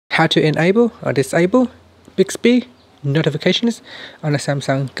how to enable or disable Bixby notifications on the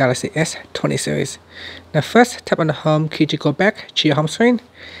Samsung Galaxy S20 series. Now first, tap on the home key to go back to your home screen,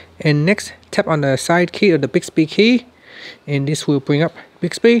 and next tap on the side key or the Bixby key, and this will bring up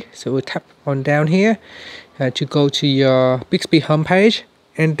Bixby. So we'll tap on down here to go to your Bixby homepage,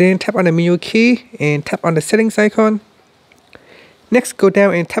 and then tap on the menu key and tap on the settings icon. Next, go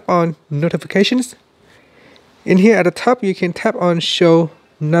down and tap on notifications. In here at the top, you can tap on show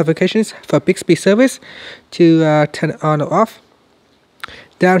notifications for Bixby service to turn it on or off.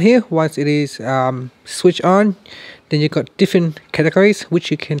 Down here, once it is switched on, then you've got different categories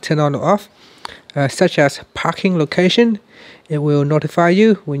which you can turn on or off, such as parking location. It will notify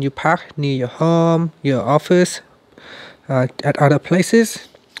you when you park near your home, your office, at other places,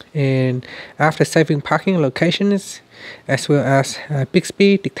 and after saving parking locations, as well as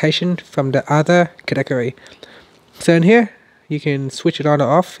Bixby dictation from the other category. So in here, you can switch it on or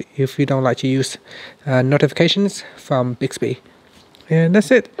off if you don't like to use notifications from Bixby. And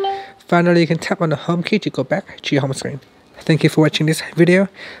that's it. Finally, you can tap on the home key to go back to your home screen. Thank you for watching this video.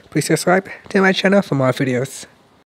 Please subscribe to my channel for more videos.